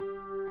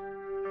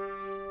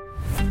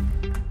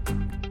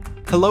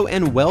Hello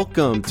and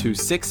welcome to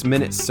 6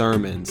 Minute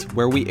Sermons,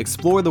 where we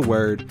explore the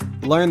Word,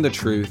 learn the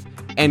truth,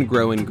 and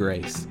grow in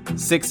grace,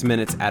 6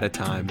 minutes at a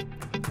time.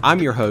 I'm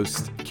your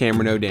host,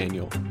 Cameron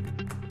O'Daniel.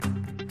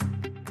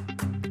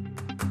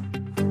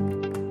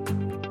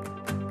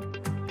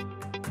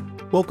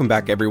 Welcome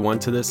back, everyone,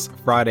 to this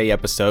Friday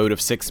episode of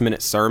 6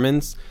 Minute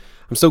Sermons.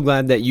 I'm so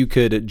glad that you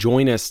could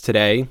join us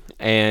today,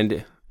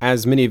 and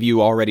as many of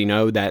you already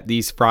know, that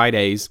these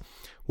Fridays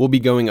we'll be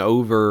going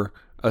over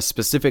a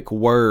specific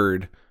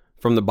word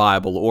from the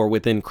Bible or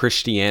within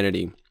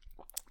Christianity.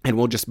 And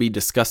we'll just be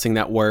discussing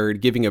that word,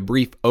 giving a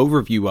brief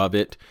overview of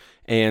it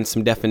and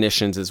some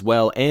definitions as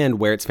well, and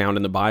where it's found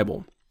in the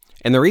Bible.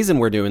 And the reason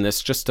we're doing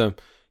this, just to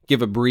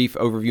give a brief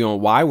overview on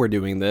why we're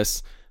doing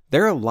this,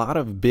 there are a lot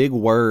of big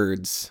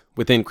words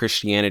within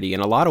Christianity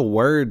and a lot of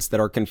words that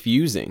are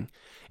confusing.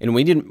 And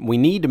we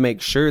need to make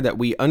sure that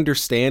we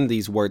understand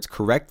these words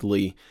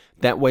correctly.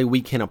 That way we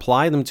can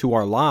apply them to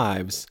our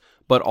lives,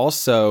 but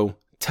also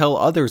tell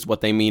others what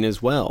they mean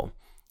as well,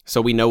 so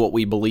we know what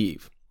we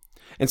believe.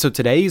 And so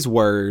today's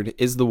word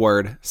is the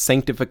word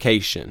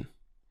sanctification.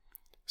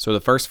 So the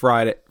first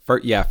Friday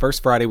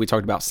we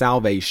talked about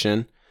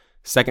salvation.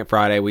 Second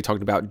Friday we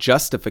talked about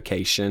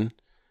justification,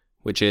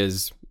 which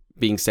is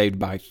being saved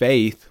by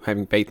faith,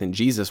 having faith in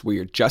Jesus. We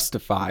are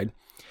justified.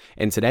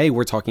 And today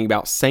we're talking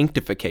about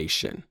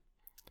sanctification.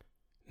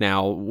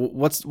 Now,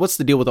 what's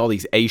the deal with all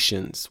these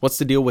Asians? What's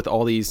the deal with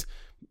all these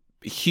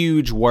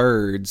huge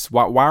words?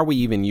 Why are we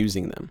even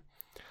using them?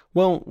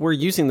 Well, we're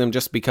using them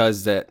just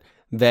because that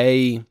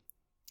they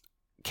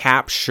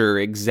capture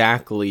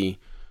exactly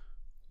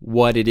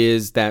what it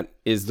is that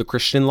is the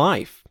Christian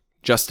life.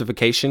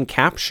 Justification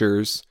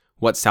captures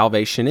what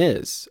salvation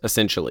is,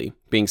 essentially,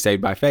 being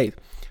saved by faith.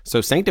 So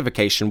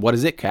sanctification, what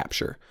does it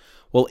capture?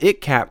 Well,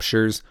 it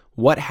captures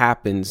what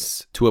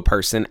happens to a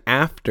person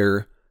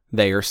after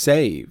they are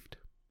saved.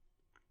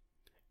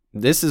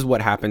 This is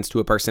what happens to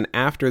a person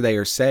after they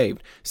are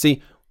saved.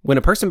 See, when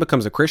a person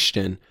becomes a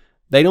Christian,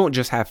 they don't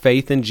just have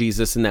faith in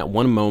Jesus in that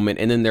one moment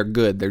and then they're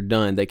good, they're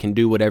done, they can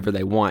do whatever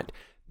they want.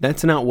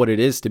 That's not what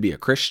it is to be a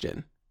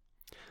Christian.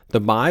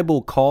 The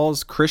Bible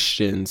calls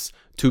Christians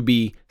to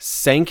be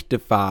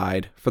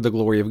sanctified for the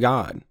glory of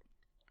God.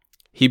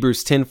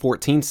 Hebrews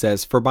 10:14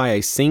 says, "For by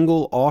a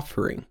single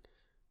offering,"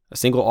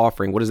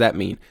 what does that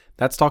mean?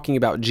 That's talking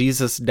about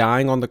Jesus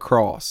dying on the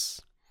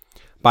cross.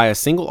 By a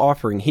single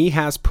offering, he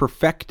has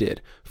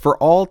perfected for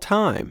all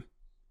time.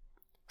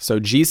 So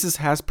Jesus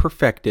has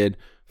perfected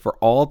for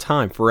all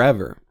time,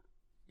 forever.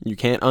 You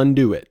can't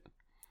undo it.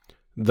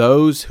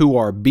 Those who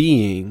are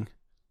being,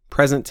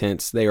 present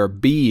tense, they are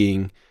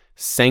being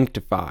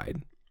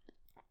sanctified.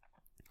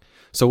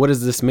 So what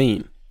does this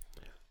mean?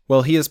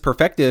 Well, he is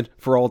perfected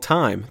for all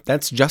time.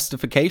 That's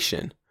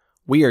justification.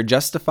 We are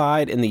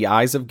justified in the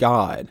eyes of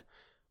God.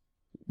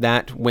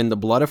 That when the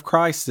blood of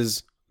Christ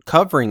is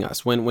covering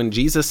us, when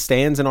Jesus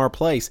stands in our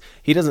place,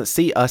 he doesn't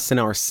see us in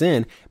our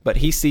sin, but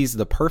he sees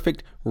the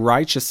perfect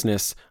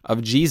righteousness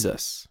of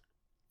Jesus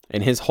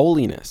and his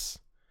holiness.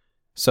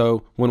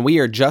 So when we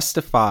are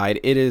justified,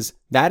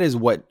 that is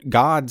what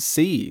God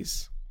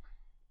sees.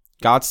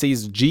 God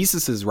sees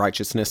Jesus'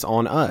 righteousness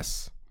on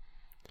us.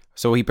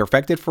 So he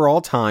perfected for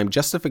all time,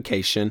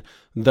 justification,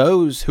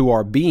 those who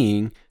are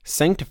being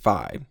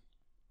sanctified.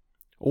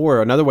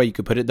 Or another way you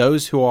could put it,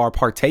 those who are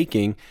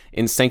partaking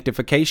in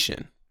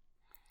sanctification.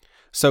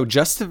 So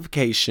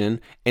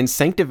justification and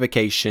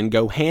sanctification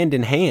go hand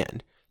in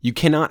hand. You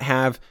cannot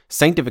have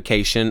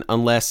sanctification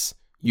unless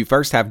you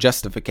first have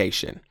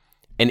justification.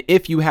 And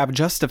if you have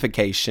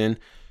justification,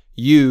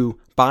 you,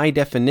 by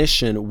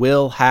definition,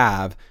 will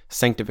have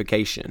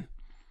sanctification.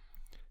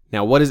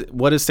 Now, what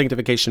does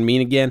sanctification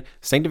mean again?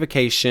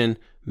 Sanctification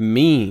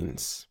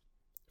means,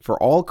 for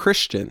all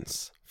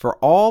Christians, for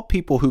all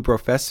people who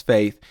profess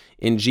faith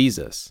in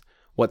Jesus,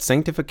 what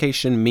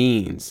sanctification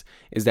means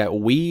is that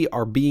we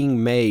are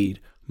being made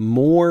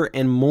more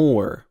and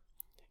more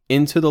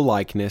into the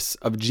likeness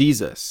of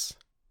Jesus,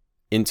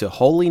 into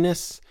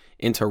holiness,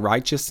 into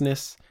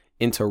righteousness,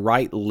 into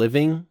right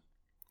living.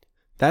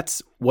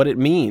 That's what it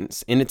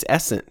means in its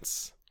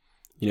essence.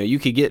 You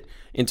could get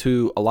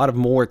into a lot of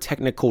more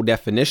technical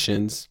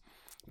definitions,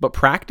 but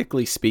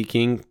practically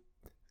speaking,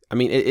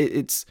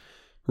 it's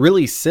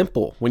really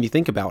simple when you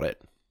think about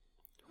it.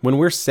 When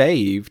we're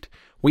saved,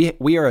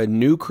 we are a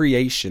new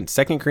creation.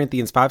 2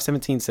 Corinthians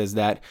 5:17 says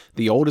that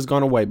the old has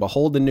gone away.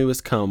 Behold, the new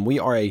has come. We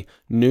are a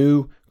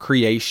new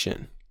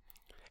creation.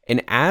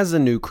 And as a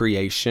new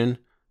creation,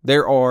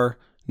 there are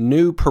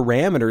new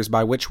parameters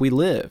by which we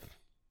live.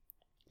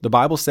 The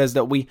Bible says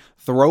that we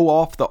throw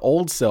off the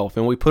old self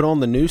and we put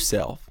on the new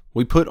self.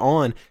 We put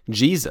on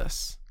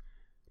Jesus.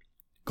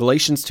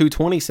 Galatians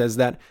 2:20 says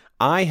that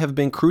I have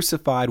been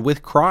crucified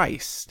with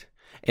Christ,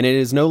 and it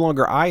is no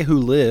longer I who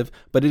live,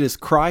 but it is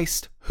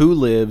Christ who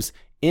lives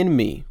in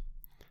me.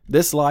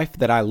 This life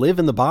that I live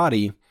in the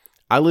body,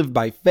 I live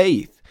by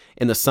faith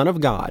in the Son of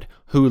God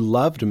who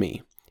loved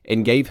me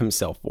and gave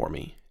himself for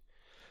me.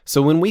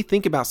 So when we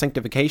think about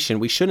sanctification,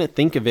 we shouldn't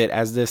think of it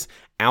as this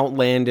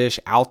outlandish,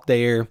 out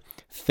there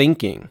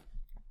thinking.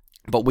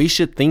 but we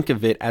should think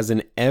of it as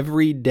an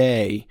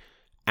everyday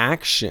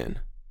action,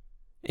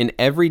 an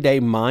everyday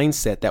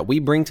mindset that we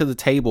bring to the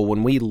table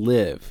when we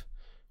live.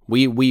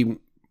 We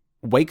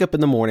wake up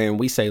in the morning and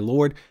we say,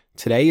 Lord,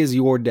 today is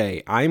your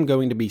day. I am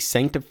going to be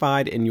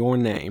sanctified in your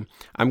name.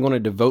 I'm going to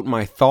devote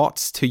my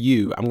thoughts to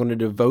you. I'm going to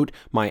devote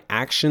my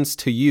actions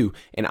to you.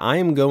 And I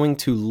am going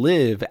to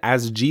live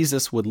as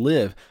Jesus would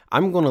live.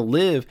 I'm going to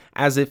live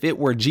as if it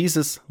were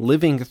Jesus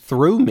living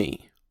through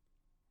me.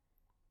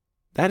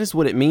 That is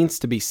what it means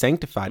to be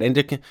sanctified and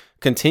to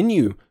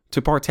continue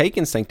to partake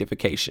in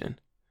sanctification.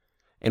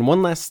 And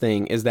one last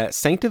thing is that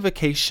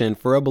sanctification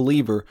for a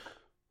believer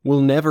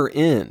will never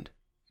end.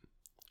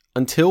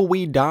 Until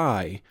we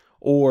die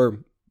or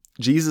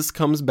Jesus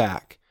comes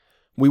back,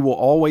 we will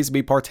always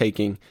be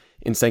partaking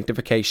in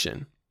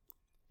sanctification.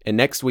 And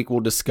next week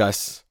we'll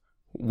discuss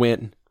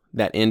when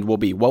that end will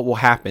be, what will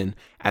happen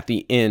at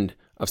the end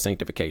of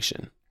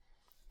sanctification.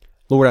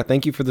 Lord, I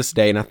thank you for this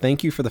day, and I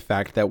thank you for the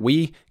fact that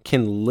we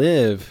can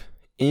live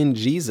in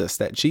Jesus,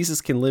 that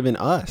Jesus can live in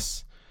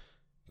us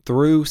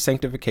through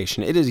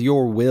sanctification. It is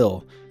your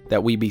will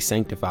that we be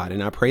sanctified,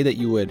 and I pray that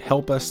you would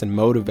help us and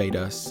motivate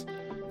us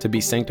to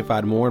be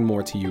sanctified more and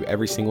more to you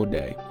every single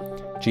day.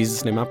 In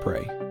Jesus' name I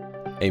pray.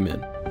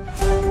 Amen.